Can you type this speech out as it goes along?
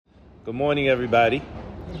Good morning, everybody.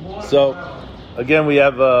 So, again, we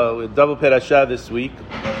have a double perashah this week,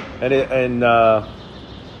 and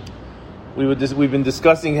we've been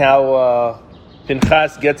discussing how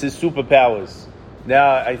Pinchas gets his superpowers.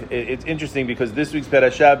 Now, it's interesting because this week's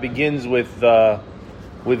perashah begins with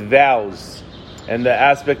vows and the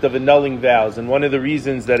aspect of annulling vows. And one of the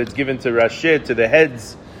reasons that it's given to Rashid, to the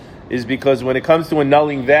heads, is because when it comes to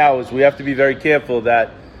annulling vows, we have to be very careful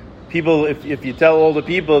that people, if you tell all the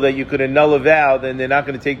people that you could annul a vow, then they're not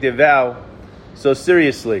going to take their vow so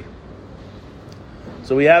seriously.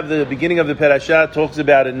 So we have the beginning of the perashah talks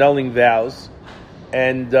about annulling vows,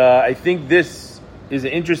 and I think this is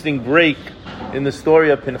an interesting break in the story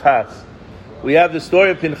of Pinchas. We have the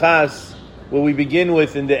story of Pinchas where we begin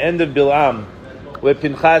with in the end of Bilam, where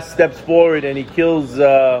Pinchas steps forward and he kills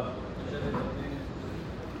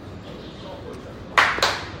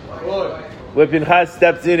where Pinchas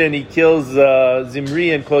steps in and he kills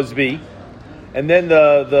Zimri and Kozbi. And then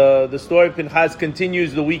the story of Pinchas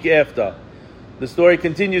continues the week after. The story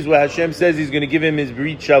continues where Hashem says He's going to give him his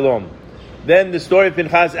Brit Shalom. Then the story of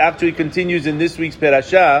Pinchas actually continues in this week's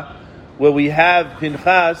Perashah, where we have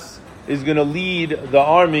Pinchas is going to lead the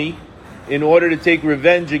army in order to take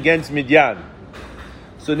revenge against Midian.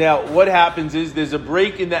 So now what happens is there's a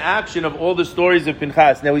break in the action of all the stories of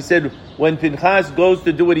Pinchas. Now we said when Pinchas goes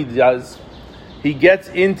to do what he does, he gets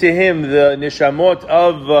into him the neshamot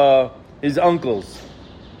of his uncles.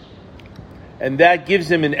 And that gives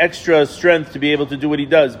him an extra strength to be able to do what he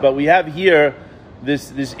does. But we have here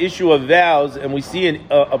this issue of vows, and we see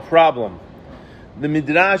a problem. The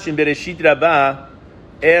Midrash in Bereshit Rabbah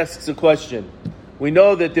asks a question. We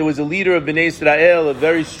know that there was a leader of Bnei Israel, a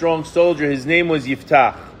very strong soldier. His name was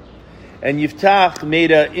Yiftach. And Yiftach made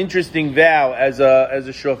an interesting vow as a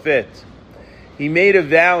shofet. He made a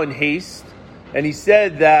vow in haste. And he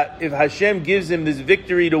said that if Hashem gives him this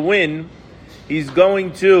victory to win, he's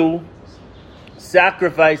going to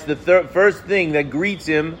sacrifice the first thing that greets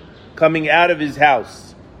him coming out of his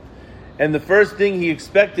house. And the first thing he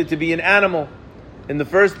expected to be an animal. And the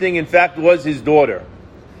first thing, in fact, was his daughter.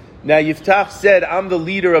 Now, Yiftach said, I'm the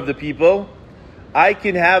leader of the people. I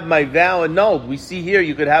can have my vow annulled. We see here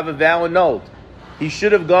you could have a vow annulled. He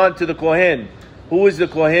should have gone to the Kohen. Who was the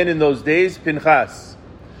Kohen in those days? Pinchas.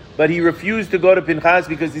 But he refused to go to Pinchas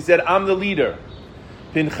because he said, I'm the leader.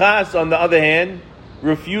 Pinchas, on the other hand,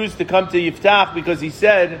 refused to come to Yiftach because he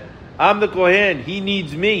said, I'm the Kohen. He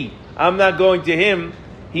needs me. I'm not going to him.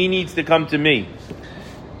 He needs to come to me.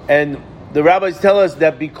 And the rabbis tell us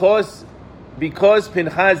that because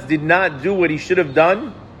Pinchas did not do what he should have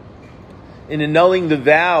done in annulling the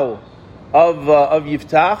vow of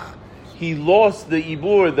Yiftach, he lost the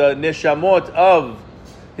ibur, the neshamot of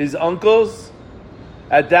his uncles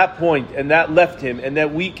at that point, and that left him, and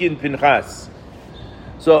that weakened Pinchas.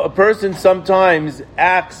 So a person sometimes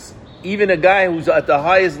acts, even a guy who's at the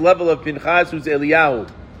highest level of Pinchas, who's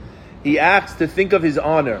Eliyahu, he acts to think of his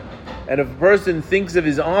honor. And if a person thinks of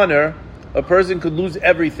his honor, a person could lose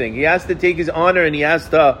everything. He has to take his honor and he has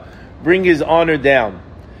to bring his honor down.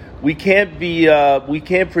 We can't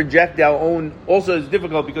project our own. Also, it's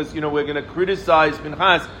difficult because, we're going to criticize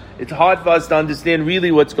Pinchas. It's hard for us to understand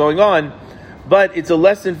really what's going on. But it's a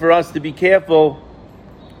lesson for us to be careful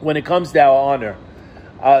when it comes to our honor.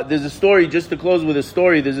 There's a story, just to close with a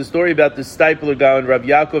story, there's a story about the Stipler Gaon, Rav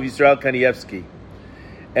Yaakov Yisrael Kanievsky.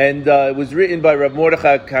 And it was written by Rav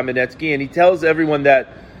Mordechai Kamenetsky, and he tells everyone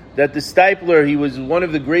that the Stipler, he was one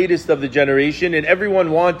of the greatest of the generation, and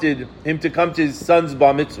everyone wanted him to come to his son's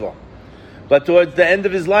bar mitzvah. But towards the end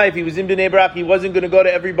of his life, he was in Bnei Brak, he wasn't going to go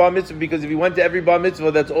to every bar mitzvah, because if he went to every bar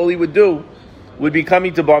mitzvah, that's all he would do, would be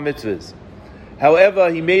coming to bar mitzvahs. However,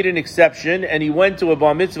 he made an exception, and he went to a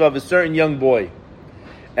bar mitzvah of a certain young boy.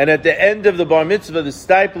 And at the end of the bar mitzvah, the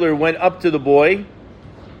Stipler went up to the boy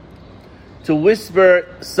to whisper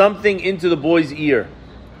something into the boy's ear.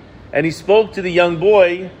 And he spoke to the young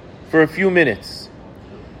boy for a few minutes.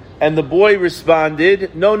 And the boy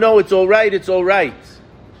responded, no, it's all right, it's all right.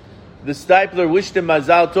 The Stipler wished him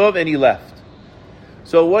Mazal Tov, and he left.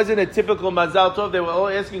 So it wasn't a typical Mazal Tov. They were all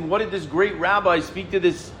asking, what did this great rabbi speak to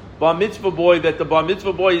this bar mitzvah boy, that the bar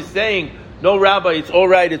mitzvah boy is saying, no, Rabbi, it's all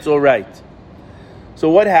right, it's all right.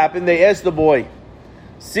 So what happened? They asked the boy.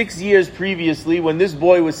 6 years previously, when this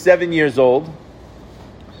boy was 7 years old,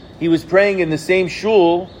 he was praying in the same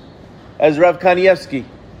shul as Rav Kanievsky.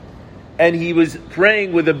 And he was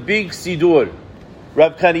praying with a big sidur.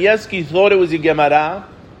 Rav Kanievsky thought it was a Gemara,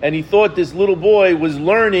 and he thought this little boy was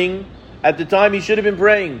learning at the time he should have been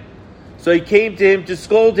praying. So he came to him to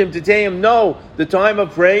scold him, to tell him, no, the time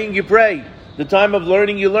of praying, you pray. The time of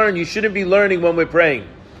learning, you learn. You shouldn't be learning when we're praying.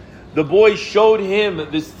 the boy showed him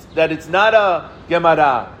this, that it's not a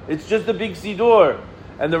Gemara, it's just a big Siddur.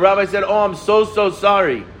 And the rabbi said, oh, I'm so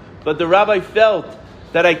sorry. But the rabbi felt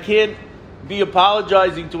that I can't be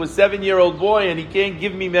apologizing to a 7-year-old boy and he can't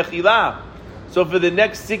give me Mechila. So for the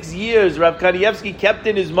next 6 years, Rav Kanievsky kept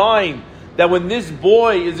in his mind that when this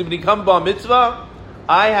boy is going to become Bar Mitzvah,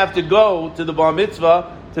 I have to go to the Bar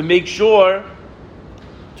Mitzvah to make sure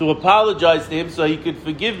to apologize to him so he could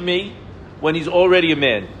forgive me when he's already a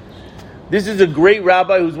man. This is a great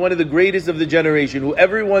rabbi who's one of the greatest of the generation, who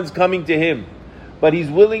everyone's coming to him. But he's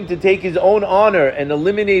willing to take his own honor and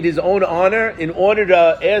eliminate his own honor in order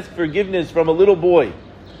to ask forgiveness from a little boy.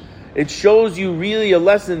 It shows you really a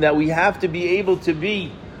lesson that we have to be able to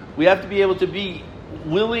be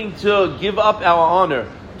willing to give up our honor.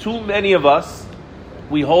 Too many of us,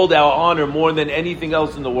 we hold our honor more than anything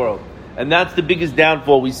else in the world. And that's the biggest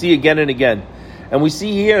downfall we see again and again. And we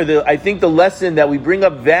see here, I think the lesson that we bring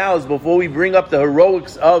up vows before we bring up the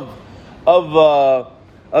heroics of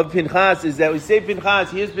Pinchas is that we say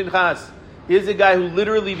Pinchas, here's Pinchas. Here's a guy who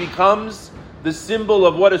literally becomes the symbol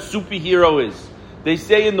of what a superhero is. They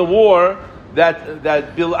say in the war that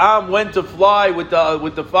Bil'am went to fly with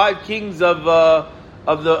the 5 kings of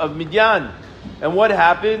Midian. And what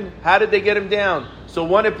happened? How did they get him down? So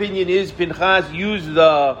one opinion is Pinchas used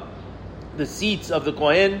the seats of the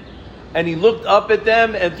Kohen, and he looked up at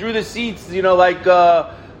them, and through the seats, like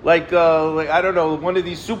I don't know, one of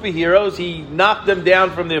these superheroes, he knocked them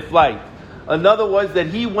down from their flight. Another was that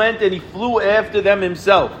he went and he flew after them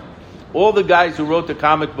himself. All the guys who wrote the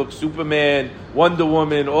comic book, Superman, Wonder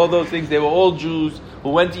Woman, all those things, they were all Jews who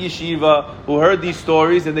went to yeshiva, who heard these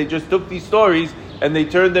stories, and they just took these stories and they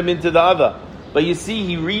turned them into the other. But you see,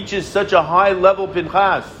 he reaches such a high level,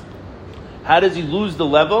 Pinchas. How does he lose the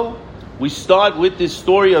level? We start with this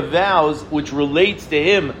story of vows, which relates to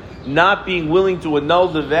him not being willing to annul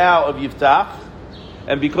the vow of Yiftach,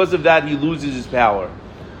 and because of that, he loses his power.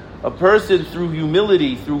 A person, through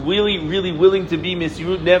humility, through really, really willing to be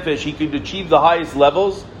Mesirut Nefesh, he could achieve the highest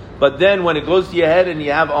levels, but then when it goes to your head and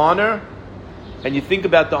you have honor, and you think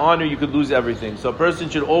about the honor, you could lose everything. So a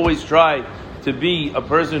person should always try to be a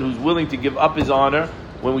person who's willing to give up his honor.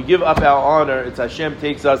 When we give up our honor, it's Hashem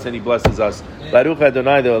takes us and He blesses us. Baruch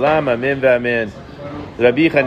Adonai Le'olam, Amen v'Amen. Rabbi